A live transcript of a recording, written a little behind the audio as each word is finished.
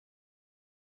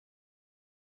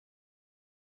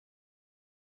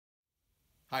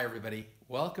Hi everybody,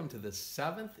 welcome to the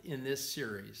 7th in this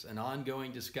series, an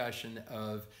ongoing discussion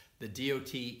of the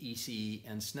DOT, ECE,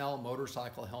 and Snell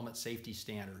motorcycle helmet safety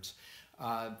standards.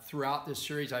 Throughout this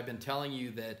series I've been telling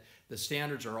you that the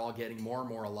standards are all getting more and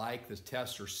more alike. The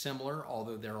tests are similar,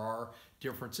 although there are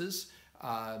differences.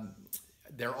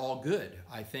 They're all good.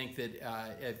 I think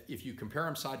that if you compare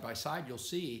them side by side, you'll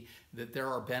see that there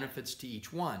are benefits to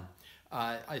each one.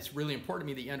 It's really important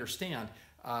to me that you understand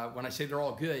when I say they're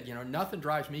all good, you know, nothing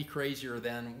drives me crazier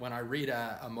than when I read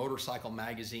a motorcycle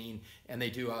magazine and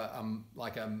they do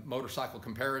like a motorcycle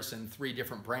comparison, 3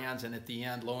 different brands, and at the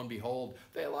end, lo and behold,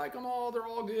 they like them all, they're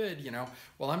all good, you know.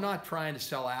 Well, I'm not trying to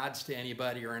sell ads to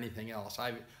anybody or anything else.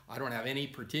 I don't have any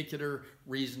particular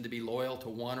reason to be loyal to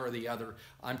one or the other.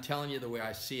 I'm telling you the way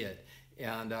I see it.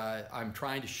 And I'm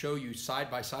trying to show you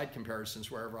side-by-side comparisons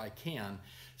wherever I can.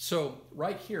 So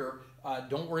right here,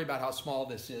 don't worry about how small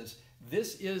this is.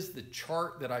 This is the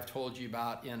chart that I've told you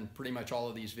about in pretty much all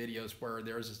of these videos where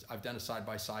I've done a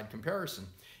side-by-side comparison.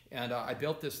 And I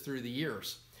built this through the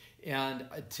years. And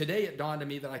today it dawned on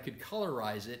me that I could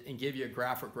colorize it and give you a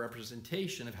graphic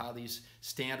representation of how these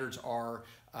standards are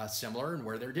similar and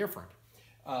where they're different.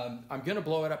 I'm going to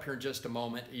blow it up here in just a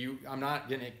moment. I'm not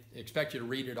going to expect you to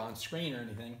read it on screen or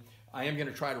anything. I am going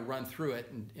to try to run through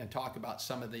it and talk about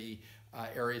some of the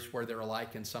areas where they're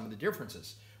alike and some of the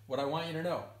differences. What I want you to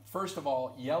know, first of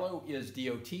all, yellow is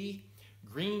DOT,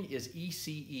 green is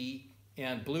ECE,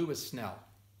 and blue is Snell.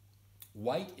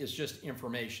 White is just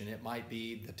information. It might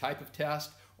be the type of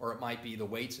test, or it might be the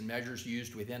weights and measures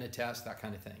used within a test, that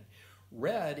kind of thing.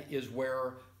 Red is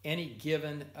where any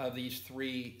given of these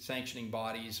 3 sanctioning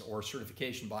bodies or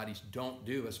certification bodies don't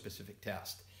do a specific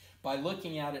test. By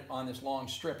looking at it on this long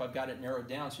strip, I've got it narrowed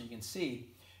down so you can see.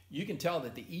 You can tell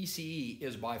that the ECE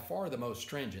is by far the most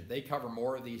stringent. They cover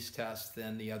more of these tests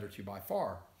than the other 2 by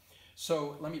far.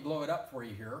 So let me blow it up for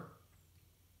you here.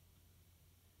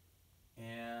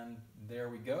 And there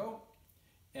we go.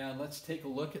 And let's take a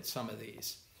look at some of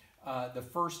these. The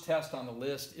first test on the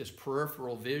list is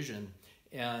peripheral vision.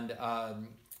 And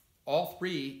all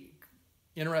 3,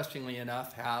 interestingly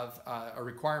enough, have a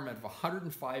requirement of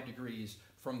 105 degrees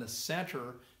from the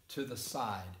center to the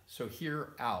side. So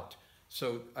here out.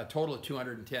 So a total of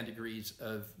 210 degrees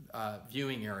of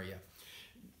viewing area.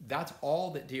 That's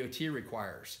all that DOT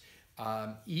requires.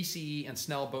 ECE and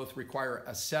Snell both require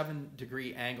a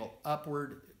 7-degree angle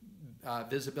upward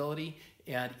visibility,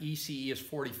 and ECE is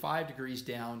 45 degrees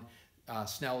down,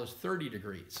 Snell is 30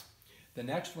 degrees. The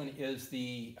next one is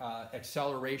the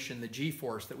acceleration, the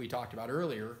G-force that we talked about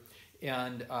earlier.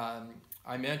 And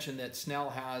I mentioned that Snell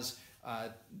has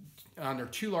on their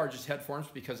 2 largest head forms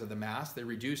because of the mass, they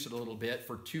reduce it a little bit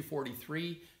for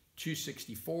 243,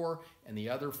 264, and the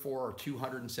other 4 are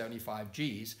 275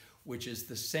 Gs, which is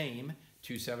the same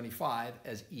 275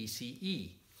 as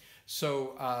ECE.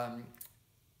 So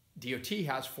DOT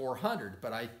has 400,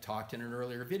 but I talked in an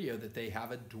earlier video that they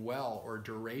have a dwell or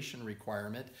duration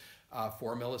requirement,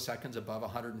 4 milliseconds above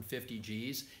 150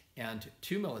 Gs and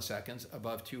 2 milliseconds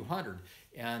above 200.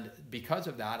 And because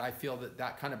of that, I feel that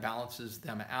that kind of balances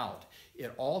them out.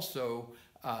 It also,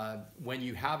 when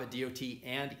you have a DOT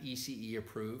and ECE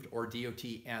approved, or DOT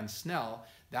and Snell,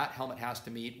 that helmet has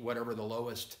to meet whatever the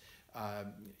lowest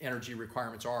energy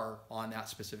requirements are on that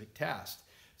specific test.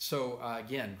 So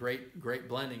again, great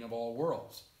blending of all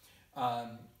worlds.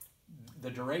 The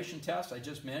duration test I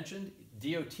just mentioned,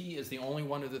 DOT is the only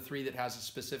one of the 3 that has a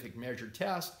specific measured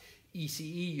test.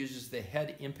 ECE uses the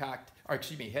head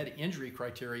injury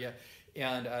criteria,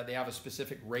 and they have a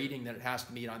specific rating that it has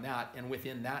to meet on that. And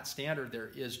within that standard,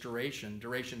 there is duration.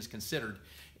 Duration is considered.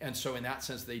 And so in that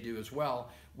sense, they do as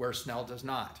well, where Snell does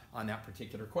not on that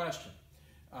particular question.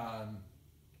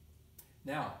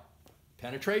 Now,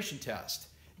 penetration test.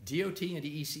 DOT and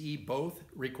ECE both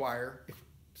require,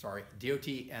 DOT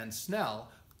and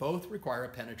Snell both require a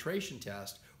penetration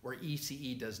test, where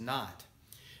ECE does not.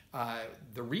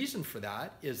 The reason for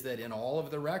that is that in all of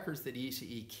the records that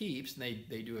ECE keeps, and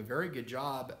they do a very good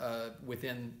job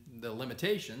within the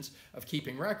limitations of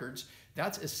keeping records,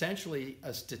 that's essentially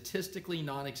a statistically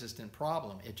non-existent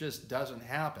problem. It just doesn't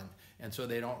happen, and so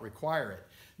they don't require it.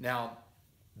 Now,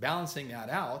 balancing that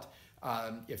out,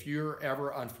 if you're ever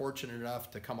unfortunate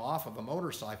enough to come off of a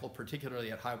motorcycle,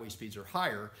 particularly at highway speeds or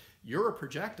higher, you're a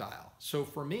projectile. So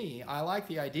for me, I like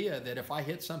the idea that if I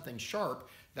hit something sharp,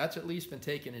 that's at least been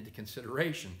taken into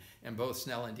consideration, and both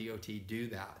Snell and DOT do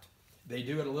that. They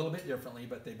do it a little bit differently,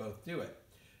 but they both do it.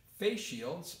 Face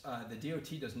shields, the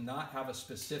DOT does not have a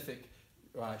specific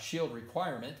shield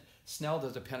requirement. Snell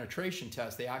does a penetration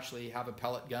test. They actually have a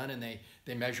pellet gun and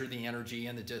they measure the energy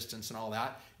and the distance and all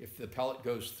that. If the pellet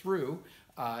goes through,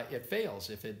 it fails.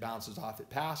 If it bounces off, it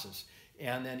passes.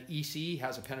 And then ECE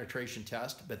has a penetration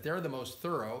test, but they're the most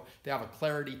thorough. They have a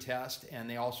clarity test, and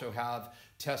they also have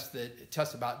tests that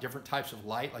test about different types of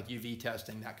light, like UV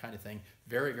testing, that kind of thing.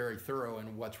 Very, very thorough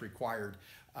in what's required.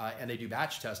 And they do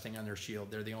batch testing on their shield.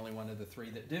 They're the only one of the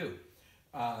three that do.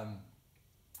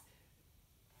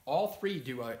 All three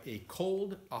do a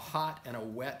cold, a hot, and a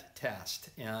wet test.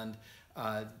 And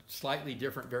slightly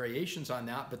different variations on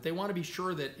that, but they want to be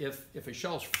sure that if a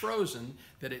shell's frozen,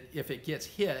 that if it gets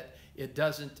hit, it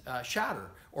doesn't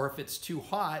shatter, or if it's too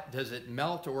hot, does it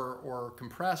melt or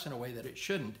compress in a way that it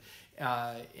shouldn't,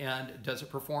 and does it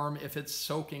perform if it's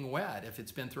soaking wet, if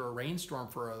it's been through a rainstorm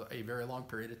for a very long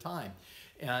period of time.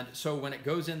 And so when it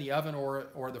goes in the oven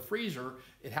or the freezer,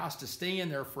 it has to stay in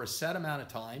there for a set amount of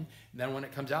time. And then when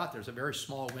it comes out, there's a very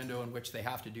small window in which they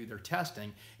have to do their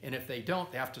testing. And if they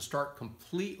don't, they have to start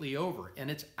completely over.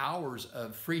 And it's hours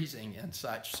of freezing and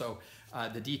such. So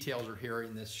the details are here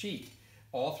in this sheet.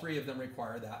 All three of them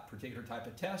require that particular type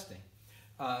of testing.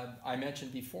 I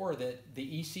mentioned before that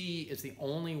the ECE is the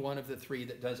only one of the three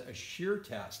that does a shear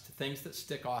test, things that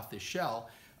stick off the shell.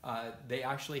 They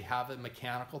actually have a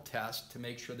mechanical test to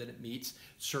make sure that it meets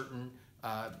certain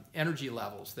energy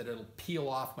levels, that it'll peel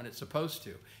off when it's supposed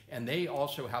to. And they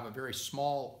also have a very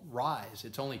small rise.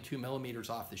 It's only 2 millimeters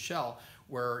off the shell,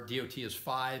 where DOT is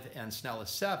 5 and Snell is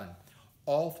 7.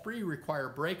 All three require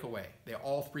breakaway. They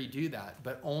all three do that,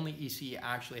 but only ECE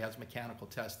actually has a mechanical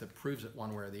test that proves it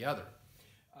one way or the other.